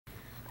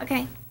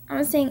Okay, I'm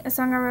gonna sing a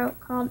song I wrote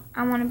called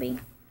I Wanna Be.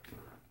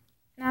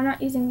 And I'm not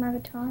using my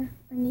guitar or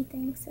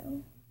anything,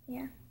 so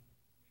yeah.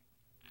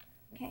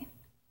 Okay.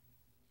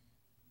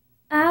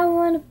 I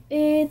wanna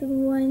be the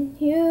one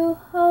you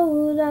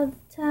hold all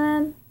the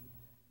time.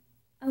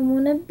 I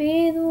wanna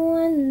be the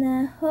one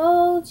that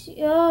holds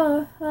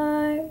your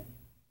heart.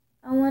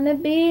 I wanna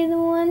be the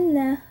one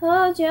that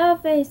holds your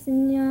face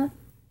in your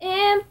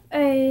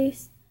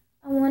embrace.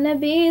 I wanna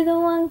be the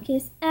one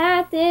kissed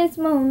at this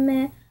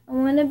moment. I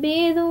wanna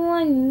be the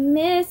one you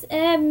miss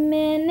every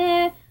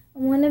minute. I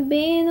wanna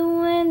be the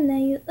one that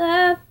you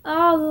love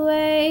all the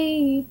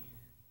way.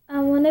 I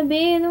wanna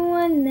be the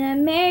one that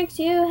makes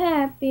you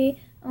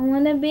happy. I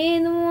wanna be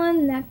the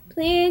one that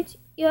completes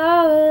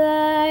your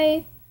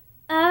life.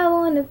 I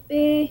wanna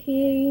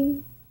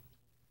be.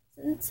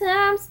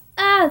 Sometimes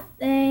I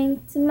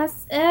think to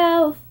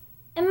myself,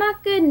 am I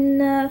good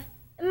enough?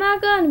 Am I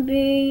gonna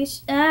be a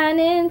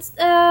shining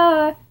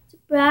star to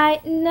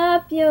brighten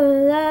up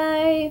your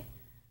life?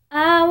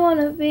 I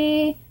wanna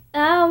be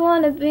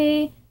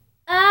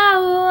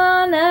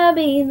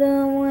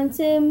the one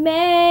to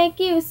make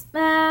you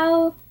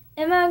smile.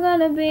 Am I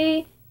gonna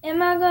be, I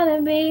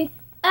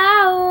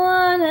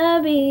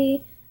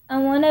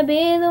wanna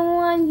be the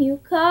one you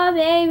call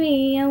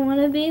baby. I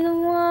wanna be the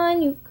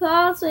one you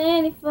call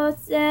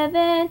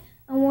 24/7.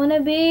 I wanna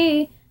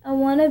be the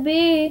one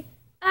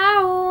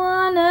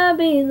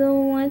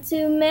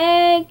to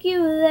make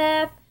you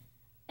laugh.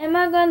 Am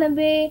I gonna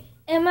be,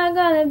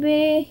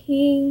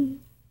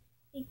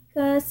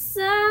 because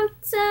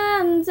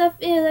sometimes I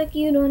feel like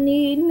you don't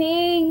need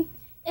me,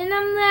 and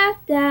I'm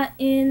left out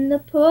in the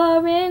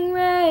pouring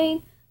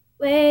rain,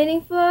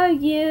 waiting for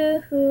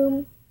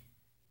you.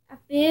 I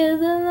feel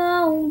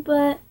alone,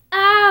 but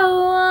I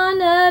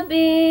wanna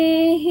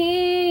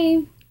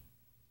be.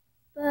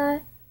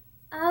 But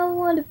I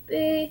wanna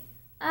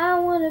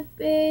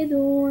be the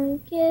one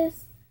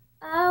kiss.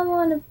 I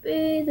wanna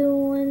be the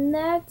one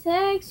that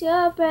takes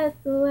your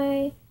breath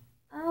away.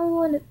 I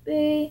wanna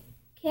be,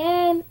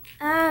 can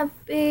I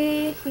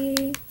be?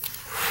 Okay.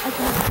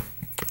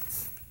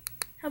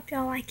 Hope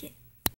y'all like it.